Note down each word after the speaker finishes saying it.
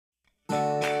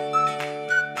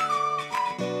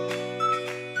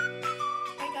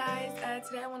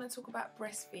talk about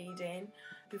breastfeeding.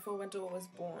 Before my daughter was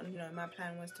born, you know, my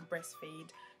plan was to breastfeed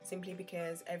simply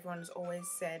because everyone's always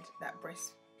said that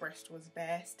breast was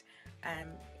best, and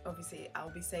obviously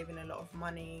I'll be saving a lot of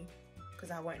money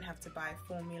because I won't have to buy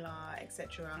formula,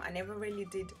 etc. I never really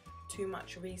did too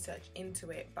much research into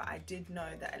it, but I did know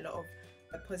that a lot of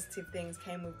positive things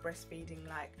came with breastfeeding,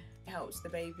 like it helps the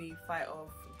baby fight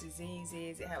off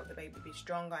diseases, it helped the baby be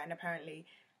stronger, and apparently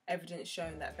evidence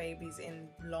shown that babies in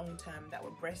long term that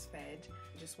were breastfed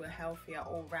just were healthier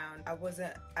all round. I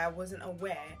wasn't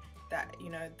aware that, you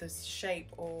know, the shape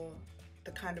or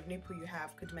the kind of nipple you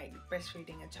have could make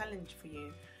breastfeeding a challenge for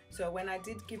you. So when I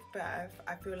did give birth,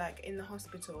 I feel like in the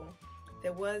hospital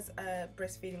there was a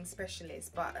breastfeeding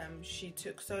specialist, but she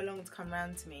took so long to come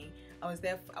round to me. I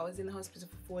was in the hospital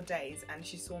for 4 days, and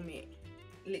she saw me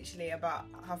literally about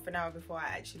half an hour before I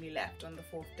actually left on the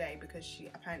 4th day, because she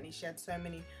had so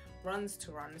many runs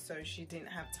to run, so she didn't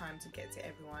have time to get to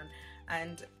everyone.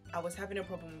 And I was having a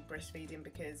problem with breastfeeding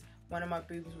because one of my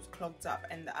boobs was clogged up,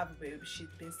 and the other boob, she'd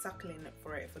been suckling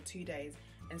for it for 2 days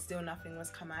and still nothing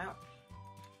was come out.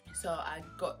 So I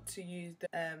got to use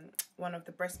one of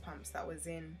the breast pumps that was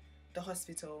in the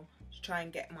hospital to try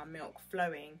and get my milk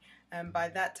flowing. And by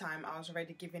that time I was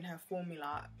already giving her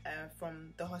formula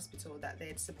from the hospital that they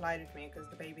had supplied with me, because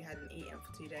the baby hadn't eaten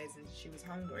for 2 days and she was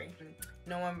hungry.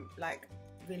 No one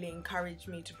really encouraged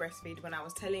me to breastfeed. When I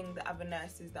was telling the other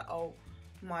nurses that, oh,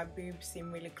 my boobs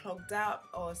seem really clogged up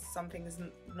or something is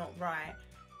not right,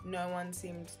 no one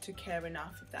seemed to care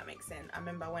enough, if that makes sense. I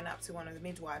remember I went up to one of the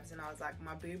midwives and I was like,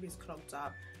 my boob is clogged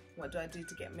up, what do I do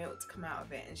to get milk to come out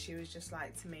of it? And she was just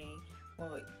like to me,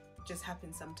 well, it just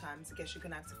happens sometimes, I guess you're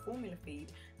gonna have to formula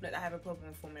feed. Not that I have a problem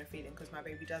with formula feeding, because my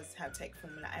baby does take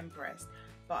formula and breast,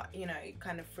 but you know, it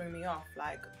kind of threw me off.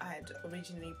 Like, I had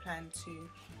originally planned to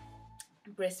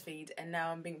breastfeed, and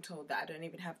now I'm being told that I don't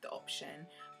even have the option.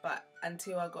 But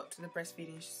until I got to the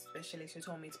breastfeeding specialist who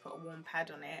told me to put a warm pad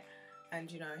on it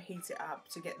and, you know, heat it up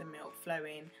to get the milk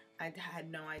flowing, I had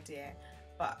no idea.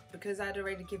 But because I'd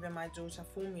already given my daughter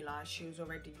formula, she was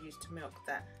already used to milk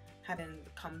that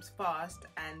comes fast,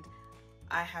 and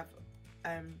I have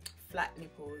flat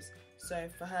nipples, so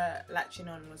for her latching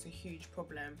on was a huge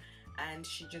problem, and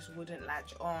she just wouldn't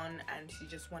latch on, and she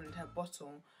just wanted her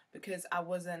bottle. Because I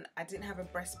didn't have a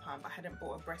breast pump, I hadn't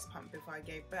bought a breast pump before I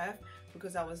gave birth,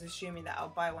 because I was assuming that I'll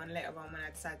buy one later on when I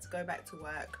decide to go back to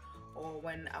work, or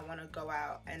when I want to go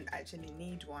out and actually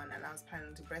need one, and I was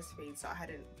planning to breastfeed, so I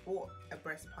hadn't bought a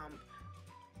breast pump.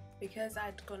 Because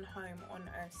I'd gone home on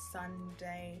a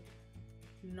Sunday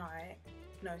night,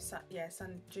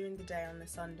 during the day on the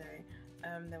Sunday,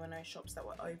 there were no shops that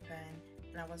were open,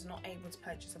 and I was not able to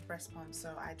purchase a breast pump,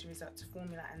 so I had to resort to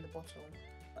formula and the bottle.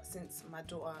 But since my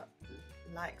daughter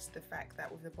likes the fact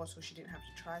that with the bottle she didn't have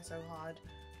to try so hard,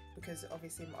 because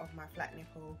obviously of my flat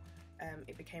nipple,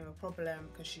 it became a problem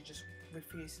because she just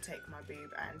refused to take my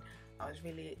boob, and I was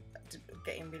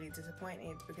getting really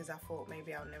disappointed, because I thought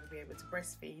maybe I'll never be able to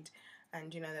breastfeed.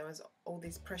 And you know, there was all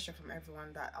this pressure from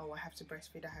everyone that, oh, I have to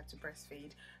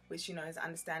breastfeed, which, you know, is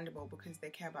understandable because they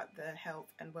care about the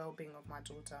health and well-being of my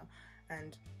daughter.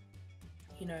 And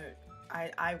you know,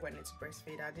 I wanted to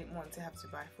breastfeed, I didn't want to have to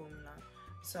buy formula.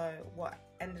 So what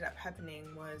ended up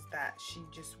happening was that she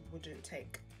just wouldn't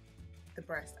take the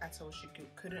breast at all. She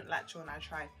couldn't latch on. I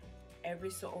tried every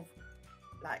sort of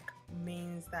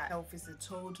means that health visitor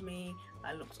told me.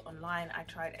 I looked online, I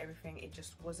tried everything, it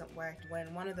just wasn't working.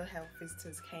 When one of the health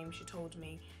visitors came, she told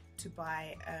me to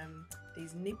buy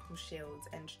these nipple shields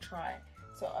and try.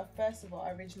 So first of all,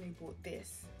 I originally bought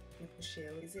this nipple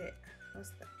shield. Is it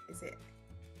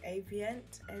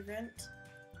Avient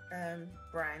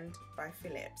brand by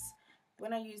Philips.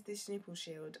 When I used this nipple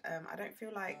shield, I don't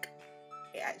feel like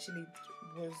it actually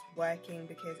was working,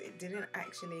 because it didn't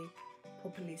actually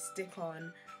properly stick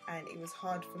on, and it was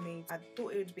hard for me. I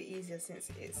thought it would be easier since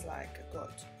it's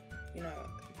got, you know,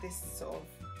 this sort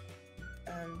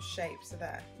of shape so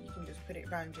that you can just put it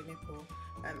around your nipple.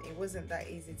 It wasn't that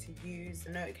easy to use.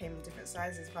 I know it came in different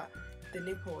sizes, but the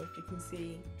nipple, if you can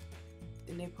see,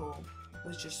 the nipple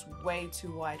was just way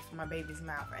too wide for my baby's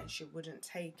mouth, and she wouldn't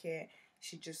take it.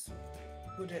 She just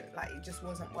wouldn't, it just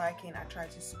wasn't working. I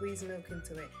tried to squeeze milk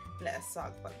into it, let her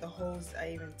suck, but the holes are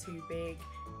even too big.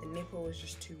 The nipple was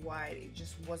just too wide. It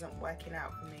just wasn't working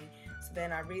out for me. So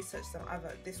then I researched some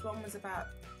other. This one was about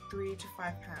 £3 to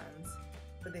 £5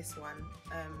 for this one.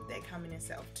 They come in a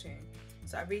set of 2.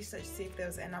 So I researched to see if there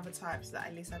was another type, so that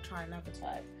at least I try another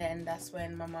type. Then that's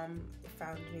when my mum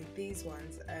found me these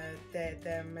ones. They're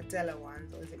the Medela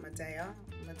ones, or is it Medea?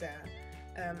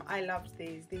 I loved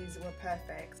these. These were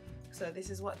perfect. So this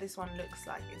is what this one looks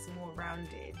like. It's more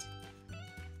rounded.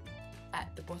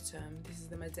 at the bottom. This is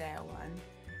the Medea one,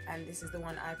 and this is the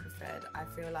one I preferred. I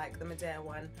feel like the Medea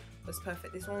one was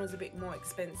perfect. This one was a bit more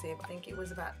expensive. I think it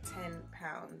was about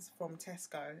 £10 from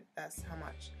Tesco. That's how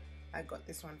much I got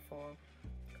this one for.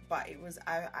 But it was,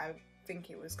 I think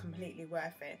it was completely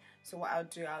worth it. So what I would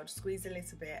do, I would squeeze a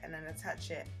little bit and then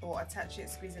attach it,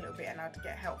 squeeze a little bit, and I'd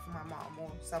get help from my mum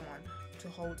or someone to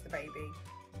hold the baby.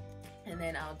 And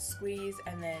then I would squeeze,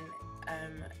 and then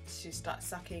she'd start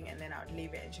sucking, and then I would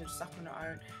leave it and she would suck on her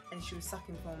own, and she was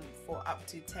sucking for up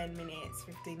to 10 minutes,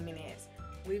 15 minutes.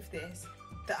 With this,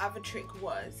 the other trick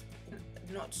was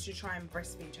not to try and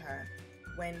breastfeed her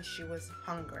when she was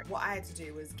hungry. What I had to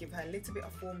do was give her a little bit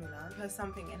of formula, give her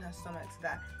something in her stomach so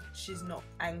that she's not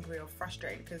angry or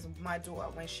frustrated, because my daughter,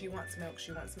 when she wants milk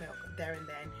there and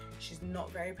then. She's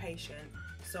not very patient.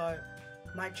 So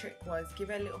my trick was give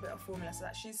her a little bit of formula so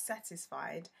that she's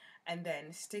satisfied, and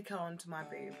then stick her onto my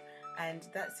boob. And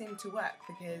that seemed to work,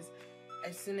 because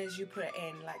as soon as you put it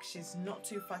in, like, she's not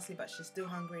too fussy, but she's still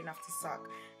hungry enough to suck.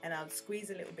 And I would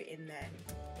squeeze a little bit in there.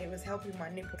 It was helping my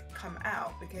nipple come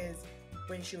out, because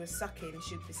when she was sucking,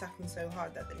 she'd be sucking so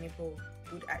hard that the nipple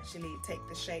would actually take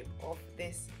the shape of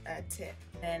this tip.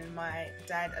 Then my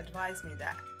dad advised me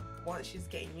that once she's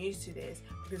getting used to this,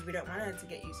 because we don't want her to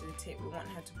get used to the tip, we want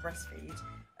her to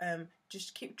breastfeed,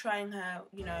 just keep trying her,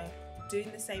 you know,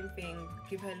 doing the same thing.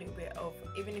 Give her a little bit of,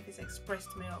 even if it's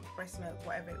expressed milk, breast milk,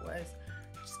 whatever it was,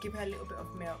 just give her a little bit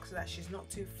of milk so that she's not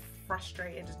too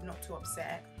frustrated, not too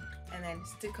upset, and then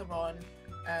stick her on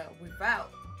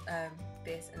without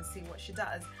this and see what she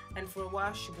does. And for a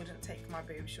while she wouldn't take my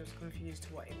boob, she was confused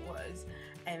to what it was.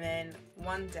 And then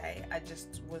one day I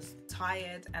just was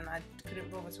tired and I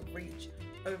couldn't bother to reach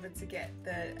over to get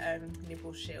the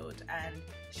nipple shield, and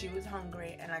she was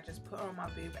hungry, and I just put her on my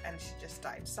boob and she just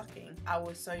started sucking. I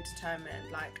was so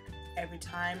determined, like, every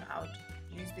time I would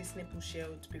use this nipple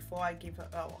shield, before I give her,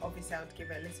 obviously I would give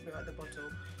her a little bit of the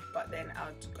bottle, but then I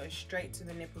would go straight to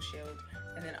the nipple shield.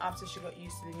 And then after she got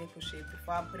used to the nipple shield,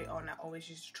 before I put it on, I always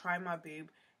used to try my boob,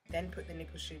 then put the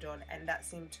nipple shield on, and that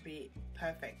seemed to be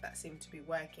perfect. That seemed to be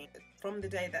working. From the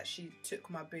day that she took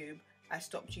my boob, I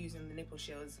stopped using the nipple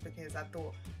shields, because I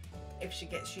thought if she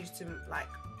gets used to, like,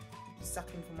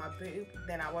 sucking from my boob,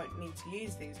 then I won't need to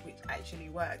use these, which actually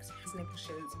works. These nipple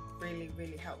shields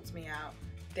really helped me out.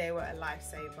 They were a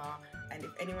lifesaver, and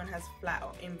if anyone has flat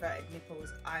or inverted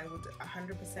nipples, I would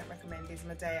 100% recommend these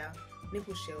Medea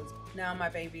nipple shields. Now my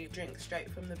baby drinks straight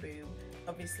from the boob.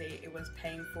 Obviously it was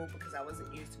painful because I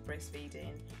wasn't used to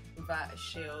breastfeeding without a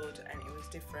shield, and it was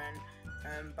different,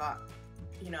 but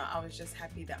you know, I was just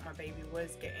happy that my baby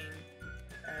was getting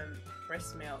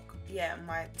breast milk. Yeah,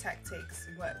 my tactics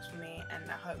worked for me, and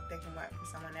I hope they can work for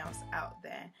someone else out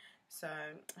there. So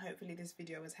hopefully this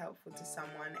video was helpful to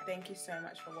someone. Thank you so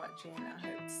much for watching. I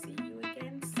hope to see you again.